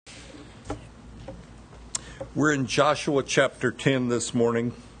We're in Joshua chapter 10 this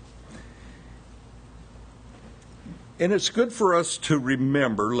morning. And it's good for us to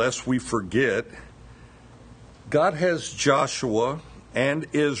remember, lest we forget, God has Joshua and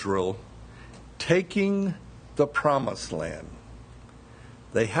Israel taking the promised land.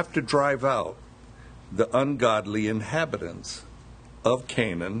 They have to drive out the ungodly inhabitants of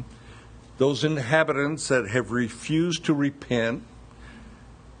Canaan, those inhabitants that have refused to repent,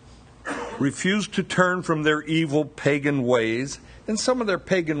 refused to turn from their evil pagan ways. And some of their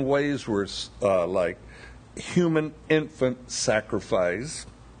pagan ways were like human infant sacrifice.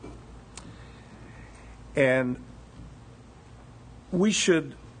 And we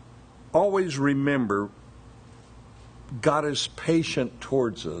should always remember God is patient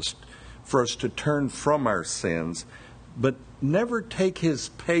towards us for us to turn from our sins, but never take his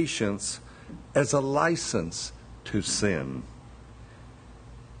patience as a license to sin.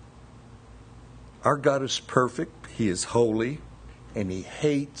 Our God is perfect, he is holy, and he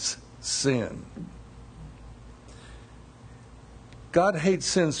hates sin. God hates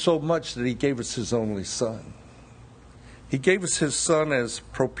sin so much that he gave us his only son. He gave us his son as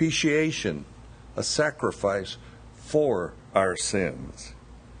propitiation, a sacrifice for our sins.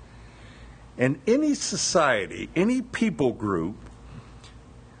 And any society, any people group,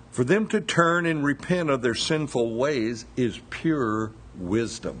 for them to turn and repent of their sinful ways is pure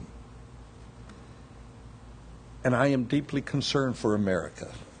wisdom. And I am deeply concerned for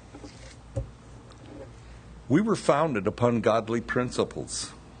America. We were founded upon godly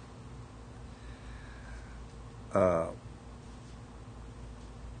principles. But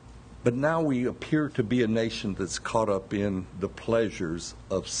now we appear to be a nation that's caught up in the pleasures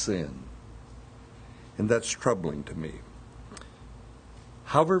of sin. And that's troubling to me.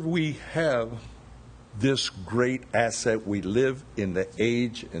 However, we have this great asset. We live in the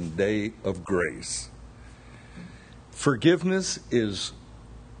age and day of grace. Forgiveness is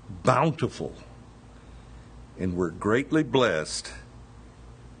bountiful, and we're greatly blessed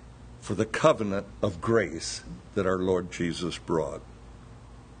for the covenant of grace that our Lord Jesus brought.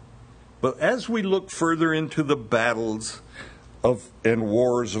 But as we look further into the battles and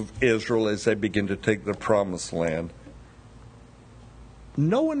wars of Israel as they begin to take the promised land,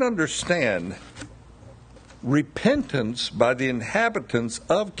 know and understand repentance by the inhabitants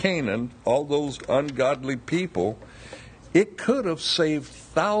of Canaan, all those ungodly people, it could have saved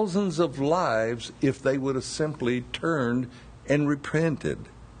thousands of lives if they would have simply turned and repented.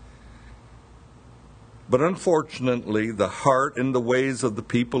 But unfortunately, the heart and the ways of the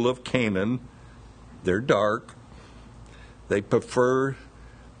people of Canaan, they're dark. They prefer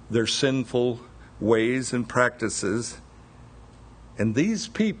their sinful ways and practices. And these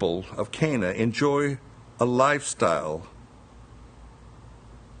people of Canaan enjoy a lifestyle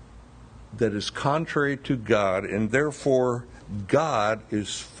that is contrary to God, and therefore God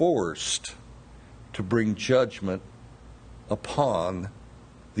is forced to bring judgment upon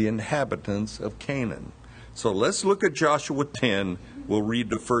the inhabitants of Canaan. So let's look at Joshua 10. We'll read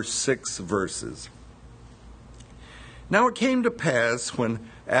the first 6 verses. Now it came to pass when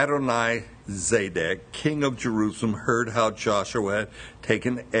Adoni-Zedek, king of Jerusalem, heard how Joshua had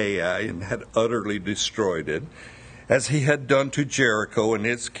taken Ai and had utterly destroyed it, as he had done to Jericho and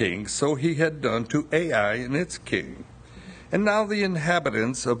its king, so he had done to Ai and its king. And now the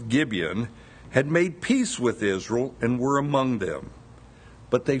inhabitants of Gibeon had made peace with Israel and were among them.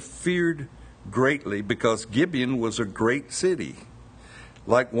 But they feared greatly because Gibeon was a great city,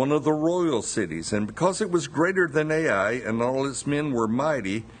 like one of the royal cities, and because it was greater than Ai and all its men were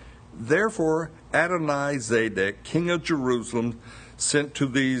mighty, therefore Adoni-Zedek, king of Jerusalem, sent to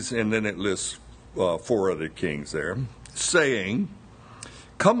these, and then it lists 4 other kings there, saying,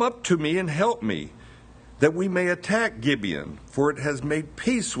 "Come up to me and help me, that we may attack Gibeon, for it has made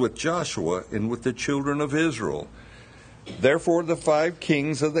peace with Joshua and with the children of Israel." Therefore the 5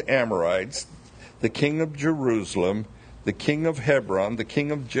 kings of the Amorites, the king of Jerusalem, the king of Hebron, the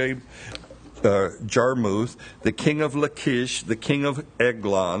king of Jarmuth, the king of Lachish, the king of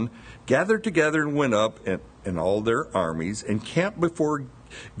Eglon, gathered together and went up in all their armies and camped before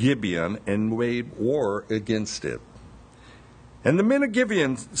Gibeon and made war against it. And the men of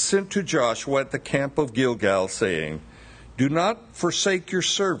Gibeon sent to Joshua at the camp of Gilgal, saying, "Do not forsake your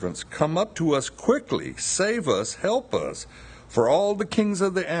servants. Come up to us quickly. Save us, help us. For all the kings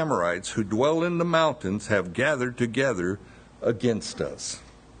of the Amorites who dwell in the mountains have gathered together against us."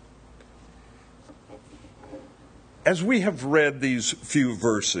 As we have read these few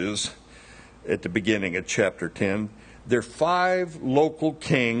verses at the beginning of chapter 10, there are 5 local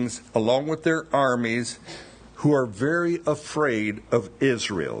kings along with their armies who are very afraid of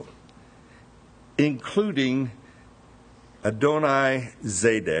Israel. including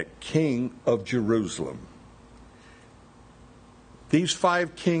Adoni-Zedek, king of Jerusalem. These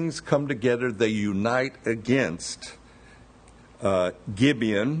 5 kings come together. They unite against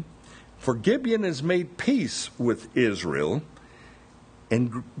Gibeon. For Gibeon has made peace with Israel,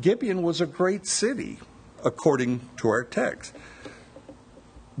 and Gibeon was a great city, according to our text.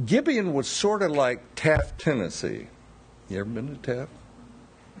 Gibeon was sort of like Taft, Tennessee. You ever been to Taft?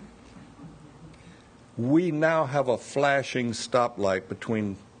 We now have a flashing stoplight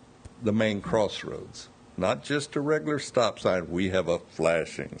between the main crossroads. Not just a regular stop sign, we have a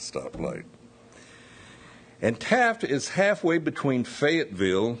flashing stoplight. And Taft is halfway between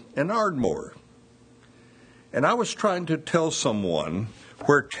Fayetteville and Ardmore. And I was trying to tell someone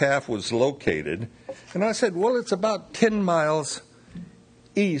where Taft was located, and I said, well, it's about 10 miles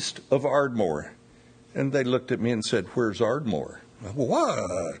east of Ardmore. And they looked at me and said, where's Ardmore?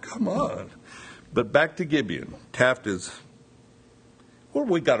 What? Come on. But back to Gibeon. Taft is, well,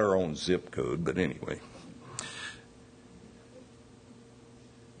 we got our own zip code, but anyway.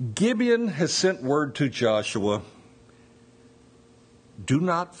 Gibeon has sent word to Joshua, do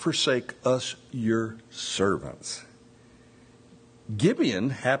not forsake us, your servants. Gibeon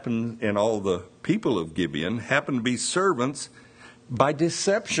happened, and all the people of Gibeon happened to be servants by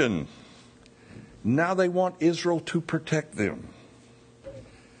deception. Now they want Israel to protect them.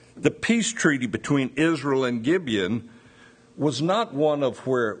 The peace treaty between Israel and Gibeon was not one of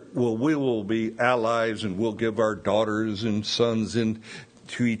where, well, we will be allies and we'll give our daughters and sons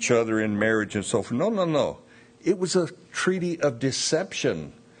to each other in marriage and so forth. No. It was a treaty of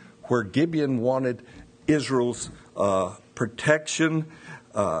deception where Gibeon wanted Israel's protection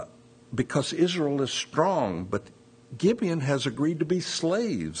because Israel is strong, but Gibeon has agreed to be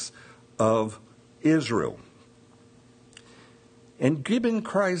slaves of Israel. And Gibeon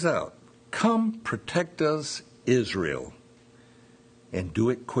cries out, come protect us, Israel, and do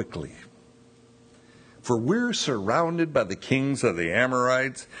it quickly. For we're surrounded by the kings of the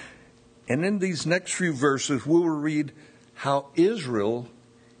Amorites. And in these next few verses, we'll read how Israel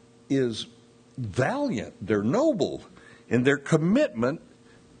is valiant, they're noble in their commitment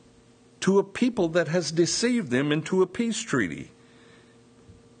to a people that has deceived them into a peace treaty.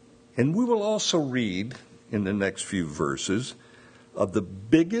 And we will also read in the next few verses of the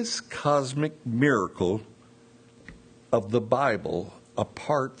biggest cosmic miracle of the Bible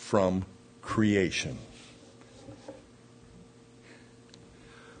apart from creation.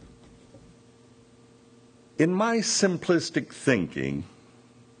 In my simplistic thinking,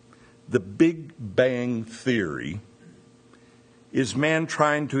 the Big Bang Theory is man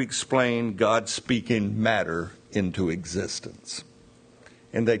trying to explain God speaking matter into existence.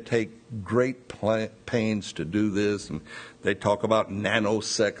 And they take great pains to do this, and they talk about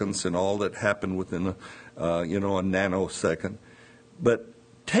nanoseconds and all that happened within a nanosecond. But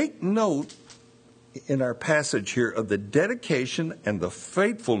take note in our passage here of the dedication and the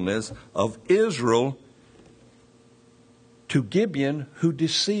faithfulness of Israel to Gibeon, who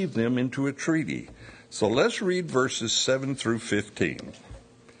deceived them into a treaty. So let's read verses 7 through 15.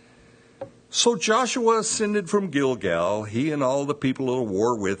 So Joshua ascended from Gilgal, he and all the people of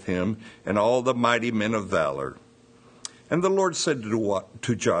war with him, and all the mighty men of valor. And the Lord said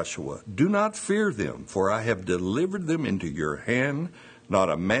to Joshua, do not fear them, for I have delivered them into your hand. Not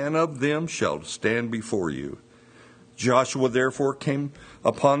a man of them shall stand before you. Joshua therefore came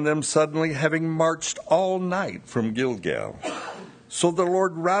upon them suddenly, having marched all night from Gilgal. So the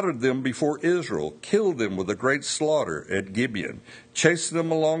Lord routed them before Israel, killed them with a great slaughter at Gibeon, chased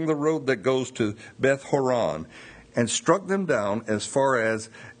them along the road that goes to Beth Horon, and struck them down as far as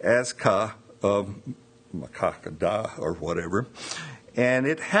Azekah of Makkedah or whatever. And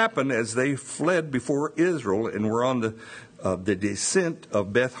it happened as they fled before Israel and were on the descent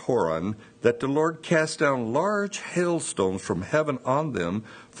of Beth Horon, that the Lord cast down large hailstones from heaven on them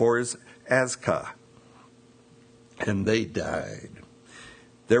for his Azekah. And they died.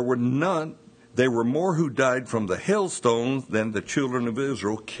 There were more who died from the hailstones than the children of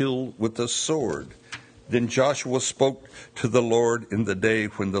Israel killed with the sword. Then Joshua spoke to the Lord in the day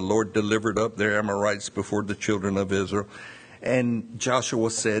when the Lord delivered up the Amorites before the children of Israel. And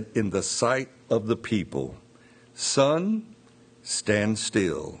Joshua said in the sight of the people, sun, stand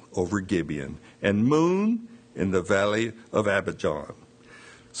still over Gibeon, and moon in the valley of Abaddon.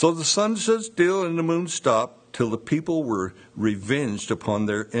 So the sun stood still and the moon stopped, till the people were revenged upon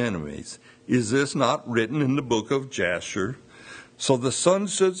their enemies. Is this not written in the book of Jasher? So the sun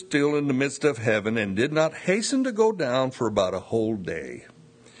stood still in the midst of heaven and did not hasten to go down for about a whole day.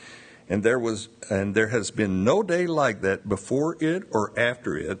 And there has been no day like that before it or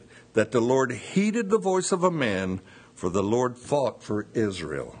after it, that the Lord heeded the voice of a man, for the Lord fought for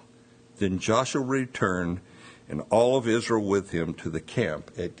Israel. Then Joshua returned, and all of Israel with him, to the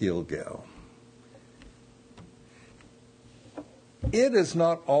camp at Gilgal. It is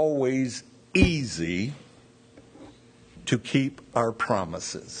not always easy to keep our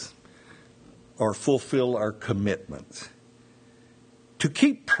promises or fulfill our commitments. To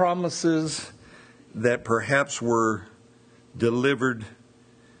keep promises that perhaps were delivered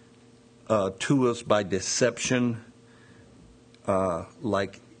to us by deception,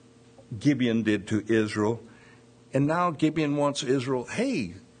 like Gibeon did to Israel. And now Gibeon wants Israel,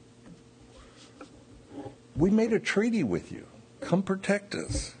 hey, we made a treaty with you. Come protect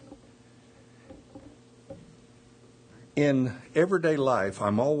us. In everyday life,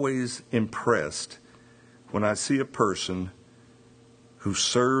 I'm always impressed when I see a person who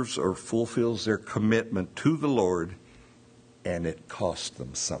serves or fulfills their commitment to the Lord, and it costs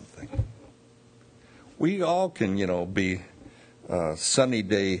them something. We all can, be sunny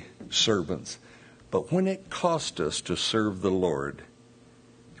day servants, but when it costs us to serve the Lord,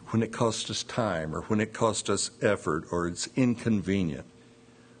 when it costs us time, or when it costs us effort, or it's inconvenient,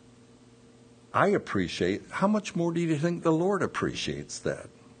 I appreciate. How much more do you think the Lord appreciates that?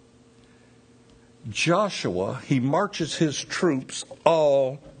 Joshua, he marches his troops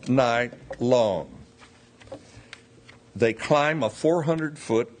all night long. They climb a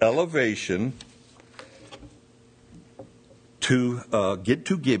 400-foot elevation to get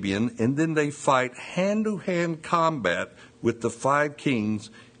to Gibeon, and then they fight hand-to-hand combat with the 5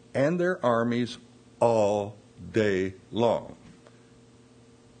 kings and their armies all day long.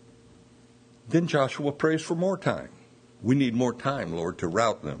 Then Joshua prays for more time. We need more time, Lord, to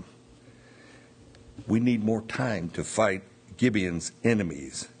rout them. We need more time to fight Gibeon's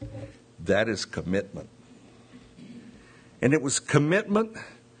enemies. That is commitment. And it was commitment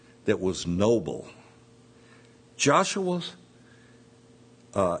that was noble. Joshua's,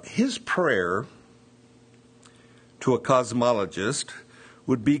 his prayer to a cosmologist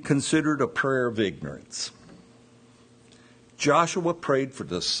would be considered a prayer of ignorance. Joshua prayed for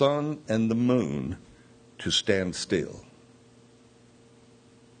the sun and the moon to stand still.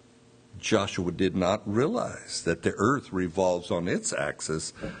 Joshua did not realize that the earth revolves on its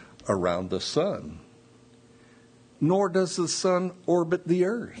axis around the sun, nor does the sun orbit the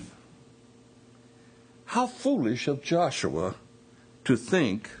earth. How foolish of Joshua to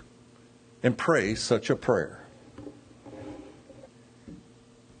think and pray such a prayer.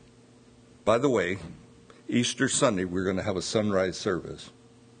 By the way, Easter Sunday, we're going to have a sunrise service.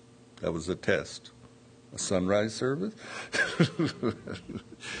 That was a test. A sunrise service?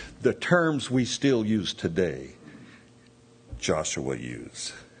 The terms we still use today, Joshua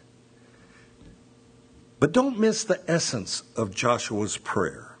used. But don't miss the essence of Joshua's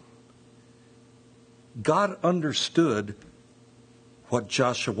prayer. God understood what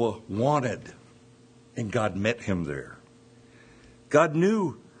Joshua wanted, and God met him there. God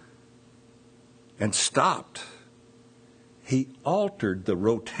knew and stopped. He altered the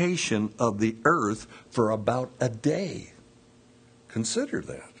rotation of the earth for about a day. Consider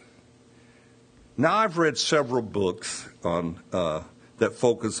that. Now, I've read several books on that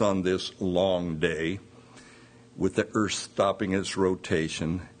focus on this long day with the earth stopping its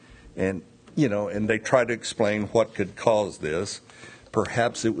rotation. And, and they try to explain what could cause this.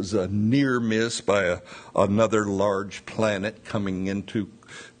 Perhaps it was a near miss by another large planet coming into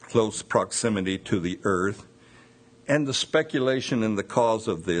close proximity to the earth. And the speculation in the cause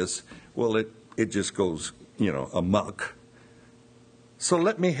of this, well, it just goes, amok. So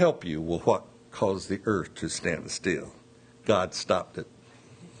let me help you with what caused the earth to stand still. God stopped it.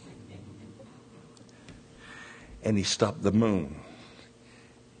 And he stopped the moon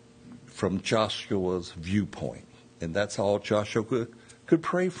from Joshua's viewpoint. And that's all Joshua could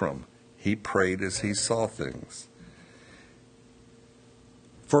pray from. He prayed as he saw things.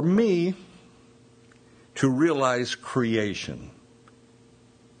 For me, to realize creation,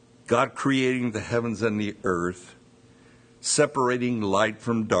 God creating the heavens and the earth, separating light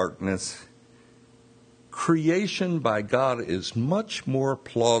from darkness, creation by God is much more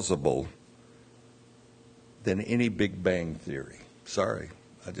plausible than any Big Bang theory. Sorry,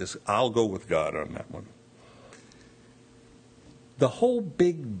 I'll go with God on that one. The whole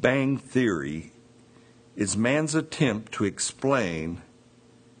Big Bang theory is man's attempt to explain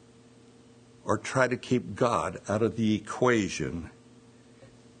or try to keep God out of the equation,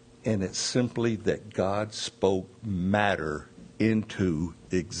 and it's simply that God spoke matter into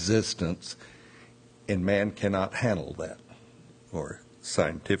existence, and man cannot handle that, or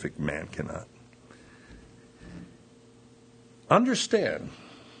scientific man cannot. Understand,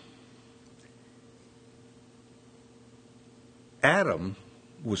 Adam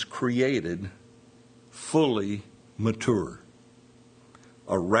was created fully mature,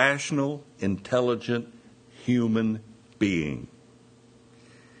 a rational, intelligent human being.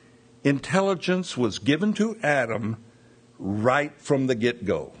 Intelligence was given to Adam right from the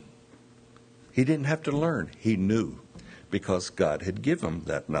get-go. He didn't have to learn. He knew because God had given him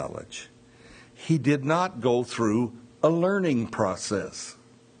that knowledge. He did not go through a learning process,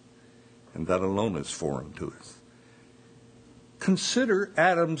 and that alone is foreign to us. Consider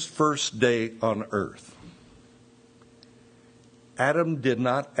Adam's first day on earth. Adam did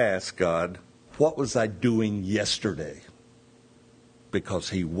not ask God, "What was I doing yesterday?" Because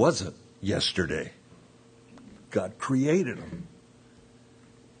he wasn't yesterday. God created him.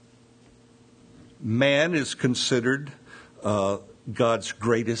 Man is considered God's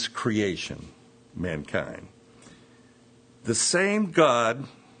greatest creation, mankind. The same God,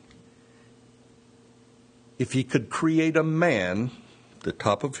 if he could create a man, the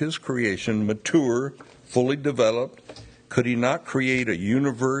top of his creation, mature, fully developed, could he not create a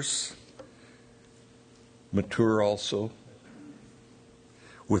universe mature also,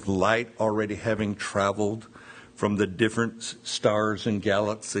 with light already having traveled from the different stars and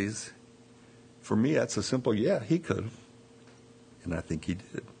galaxies? For me, that's a simple, yeah, he could. And I think he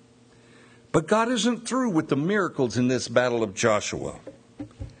did. But God isn't through with the miracles in this battle of Joshua.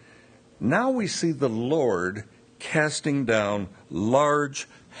 Now we see the Lord casting down large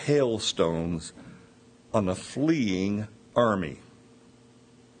hailstones on a fleeing army.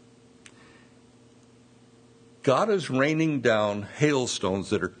 God is raining down hailstones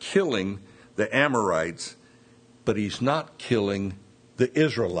that are killing the Amorites, but he's not killing the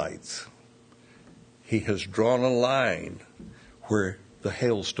Israelites. He has drawn a line where the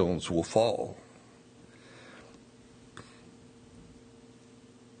hailstones will fall.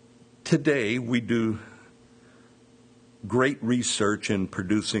 Today, we do great research in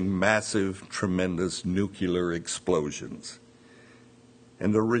producing massive, tremendous nuclear explosions.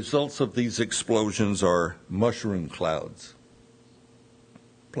 And the results of these explosions are mushroom clouds,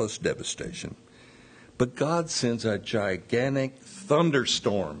 plus devastation. But God sends a gigantic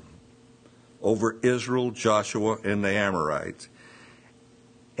thunderstorm over Israel, Joshua, and the Amorites.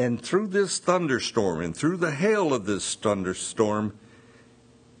 And through this thunderstorm, and through the hail of this thunderstorm,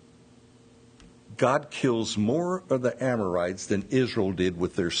 God kills more of the Amorites than Israel did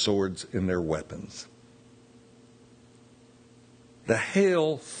with their swords and their weapons. The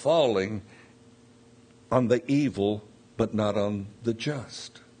hail falling on the evil, but not on the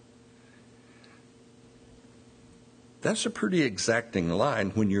just. That's a pretty exacting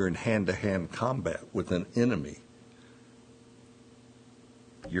line when you're in hand-to-hand combat with an enemy.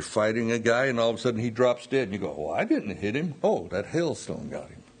 You're fighting a guy, and all of a sudden he drops dead, and you go, "Oh, I didn't hit him. Oh, that hailstone got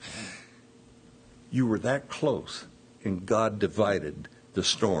him." You were that close, and God divided the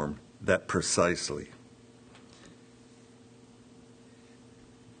storm that precisely.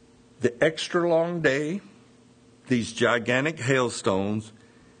 The extra long day, these gigantic hailstones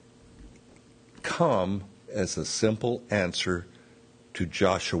come as a simple answer to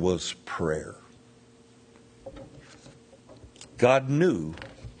Joshua's prayer. God knew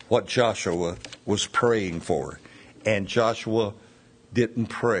what Joshua was praying for, and Joshua didn't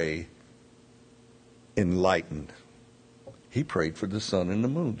pray enlightened. He prayed for the sun and the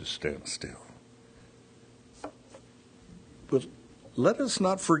moon to stand still. But let us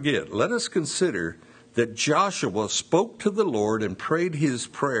not forget, let us consider that Joshua spoke to the Lord and prayed his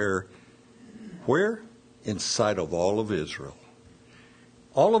prayer where? In sight of all of Israel.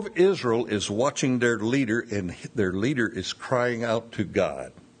 All of Israel is watching their leader, and their leader is crying out to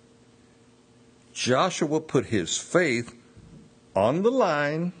God. Joshua put his faith on the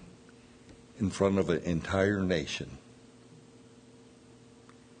line in front of an entire nation.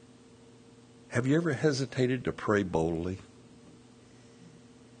 Have you ever hesitated to pray boldly?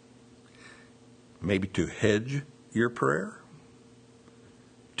 Maybe to hedge your prayer?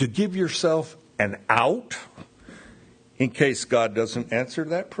 To give yourself an out in case God doesn't answer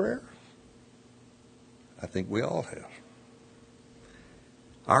that prayer? I think we all have.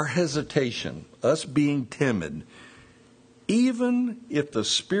 Our hesitation, us being timid, even if the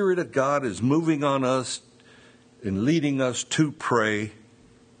Spirit of God is moving on us and leading us to pray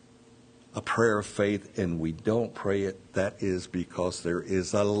a prayer of faith and we don't pray it, that is because there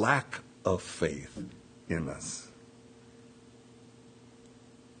is a lack of faith in us.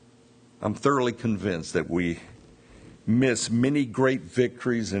 I'm thoroughly convinced that we miss many great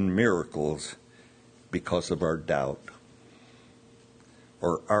victories and miracles because of our doubt.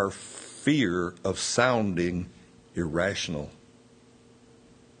 or our fear of sounding irrational.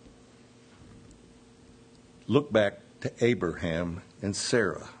 Look back to Abraham and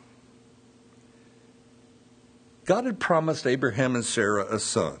Sarah. God had promised Abraham and Sarah a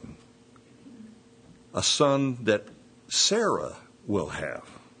son that Sarah will have.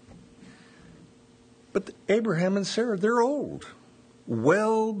 But Abraham and Sarah, they're old,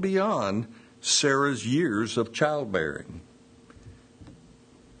 well beyond Sarah's years of childbearing.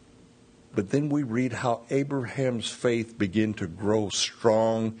 But then we read how Abraham's faith began to grow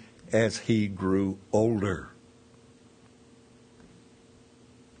strong as he grew older.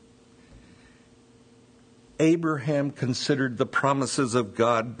 Abraham considered the promises of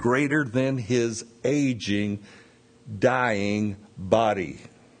God greater than his aging, dying body.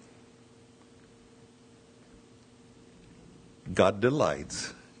 God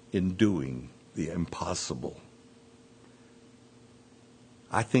delights in doing the impossible.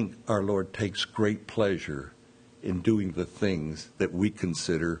 I think our Lord takes great pleasure in doing the things that we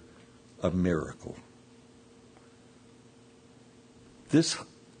consider a miracle. This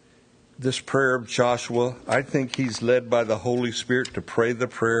prayer of Joshua, I think he's led by the Holy Spirit to pray the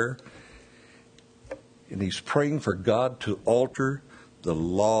prayer. And he's praying for God to alter the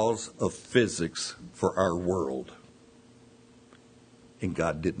laws of physics for our world. And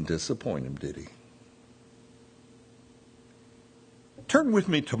God didn't disappoint him, did he? Turn with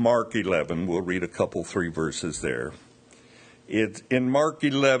me to Mark 11. We'll read a couple, 3 verses there. In Mark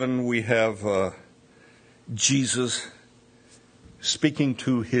 11, we have Jesus speaking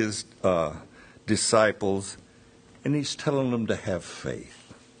to his disciples, and he's telling them to have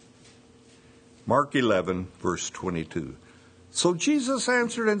faith. Mark 11, verse 22. So Jesus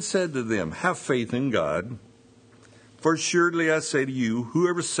answered and said to them, have faith in God. For surely I say to you,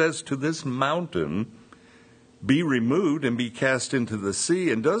 whoever says to this mountain, be removed and be cast into the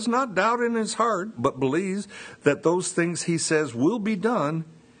sea, and does not doubt in his heart, but believes that those things he says will be done,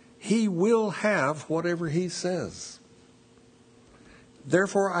 he will have whatever he says.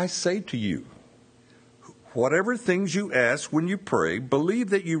 Therefore I say to you, whatever things you ask when you pray, believe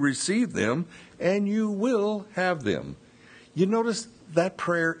that you receive them, and you will have them. You notice that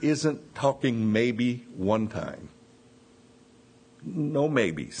prayer isn't talking maybe one time. No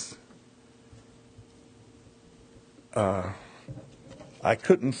maybes. I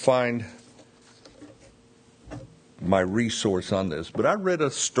couldn't find my resource on this, but I read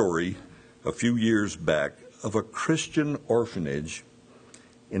a story a few years back of a Christian orphanage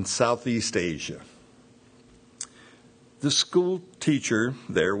in Southeast Asia. The school teacher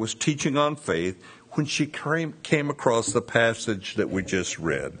there was teaching on faith when she came across the passage that we just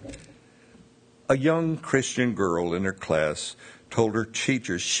read. A young Christian girl in her class told her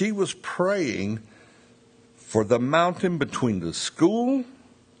teacher she was praying for the mountain between the school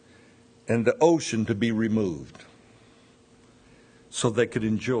and the ocean to be removed so they could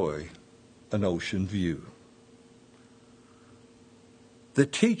enjoy an ocean view. The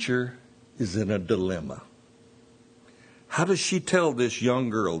teacher is in a dilemma. How does she tell this young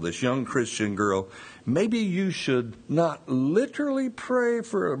girl, this young Christian girl, maybe you should not literally pray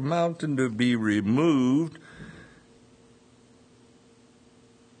for a mountain to be removed?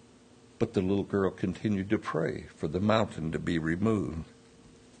 But the little girl continued to pray for the mountain to be removed.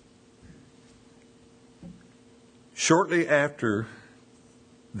 Shortly after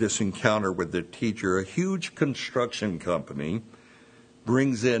this encounter with the teacher, a huge construction company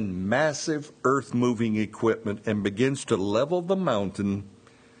brings in massive earth-moving equipment and begins to level the mountain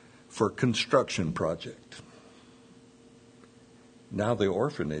for a construction project. Now the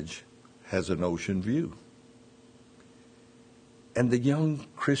orphanage has an ocean view. And the young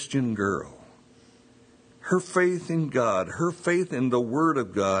Christian girl, her faith in God, her faith in the Word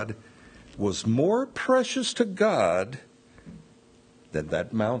of God was more precious to God than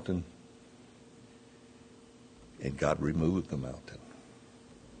that mountain. And God removed the mountain.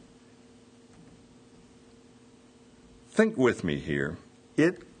 Think with me here.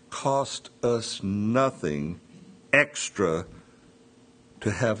 It cost us nothing extra to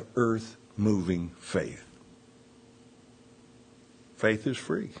have earth-moving faith. Faith is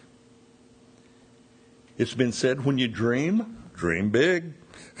free. It's been said, when you dream big.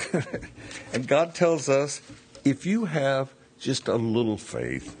 And God tells us, if you have just a little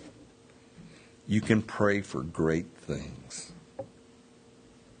faith, you can pray for great things.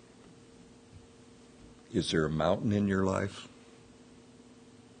 Is there a mountain in your life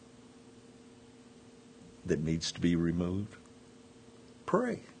that needs to be removed?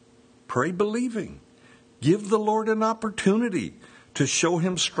 Pray. Pray believing. Give the Lord an opportunity to show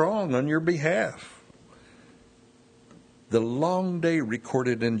him strong on your behalf. The long day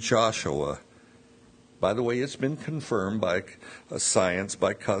recorded in Joshua, by the way, it's been confirmed by science,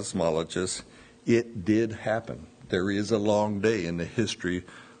 by cosmologists, it did happen. There is a long day in the history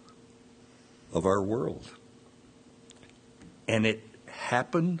of our world. And it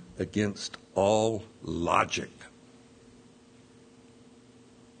happened against all logic.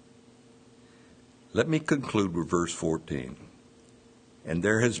 Let me conclude with verse 14. And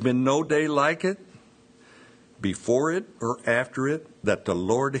there has been no day like it, before it or after it, that the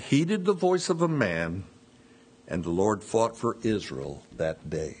Lord heeded the voice of a man, and the Lord fought for Israel that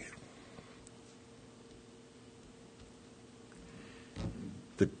day.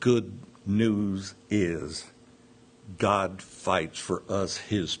 The good news is God fights for us,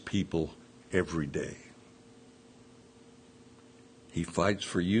 his people, every day. He fights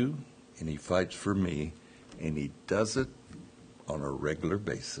for you, and he fights for me, and he does it on a regular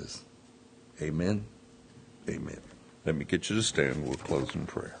basis. Amen. Amen. Let me get you to stand. We'll close in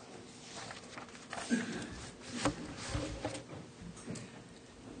prayer.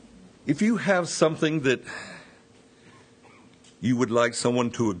 If you have something that you would like someone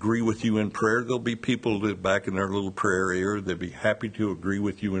to agree with you in prayer, there'll be people that back in their little prayer area, they'll be happy to agree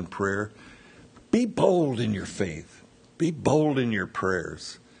with you in prayer. Be bold in your faith. Be bold in your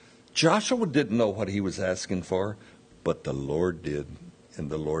prayers. Joshua didn't know what he was asking for, but the Lord did,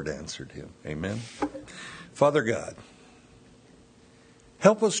 and the Lord answered him. Amen. Father God,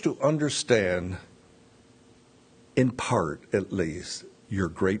 help us to understand, in part at least, your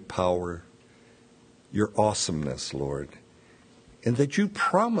great power, your awesomeness, Lord, and that you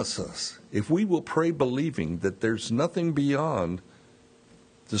promise us, if we will pray believing, that there's nothing beyond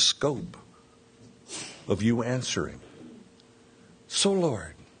the scope of you answering. So,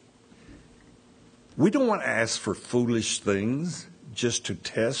 Lord, we don't want to ask for foolish things just to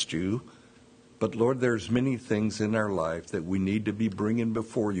test you. But, Lord, there's many things in our life that we need to be bringing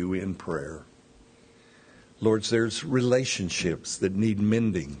before you in prayer. Lord, there's relationships that need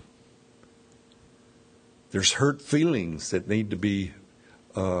mending. There's hurt feelings that need to be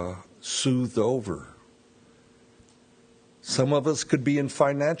soothed over. Some of us could be in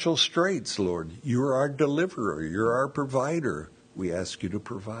financial straits, Lord. You're our deliverer. You're our provider. We ask you to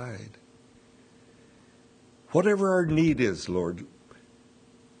provide. Whatever our need is, Lord,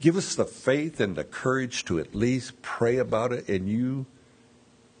 give us the faith and the courage to at least pray about it, and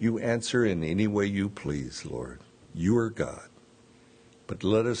you answer in any way you please, Lord. You are God. But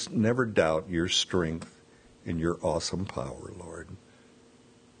let us never doubt your strength and your awesome power, Lord.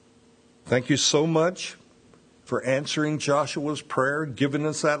 Thank you so much for answering Joshua's prayer, giving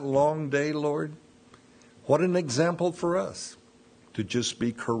us that long day, Lord. What an example for us to just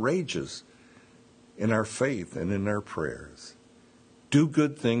be courageous in our faith and in our prayers. Do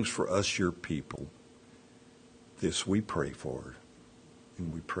good things for us, your people. This we pray for,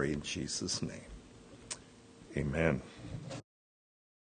 and we pray in Jesus' name. Amen.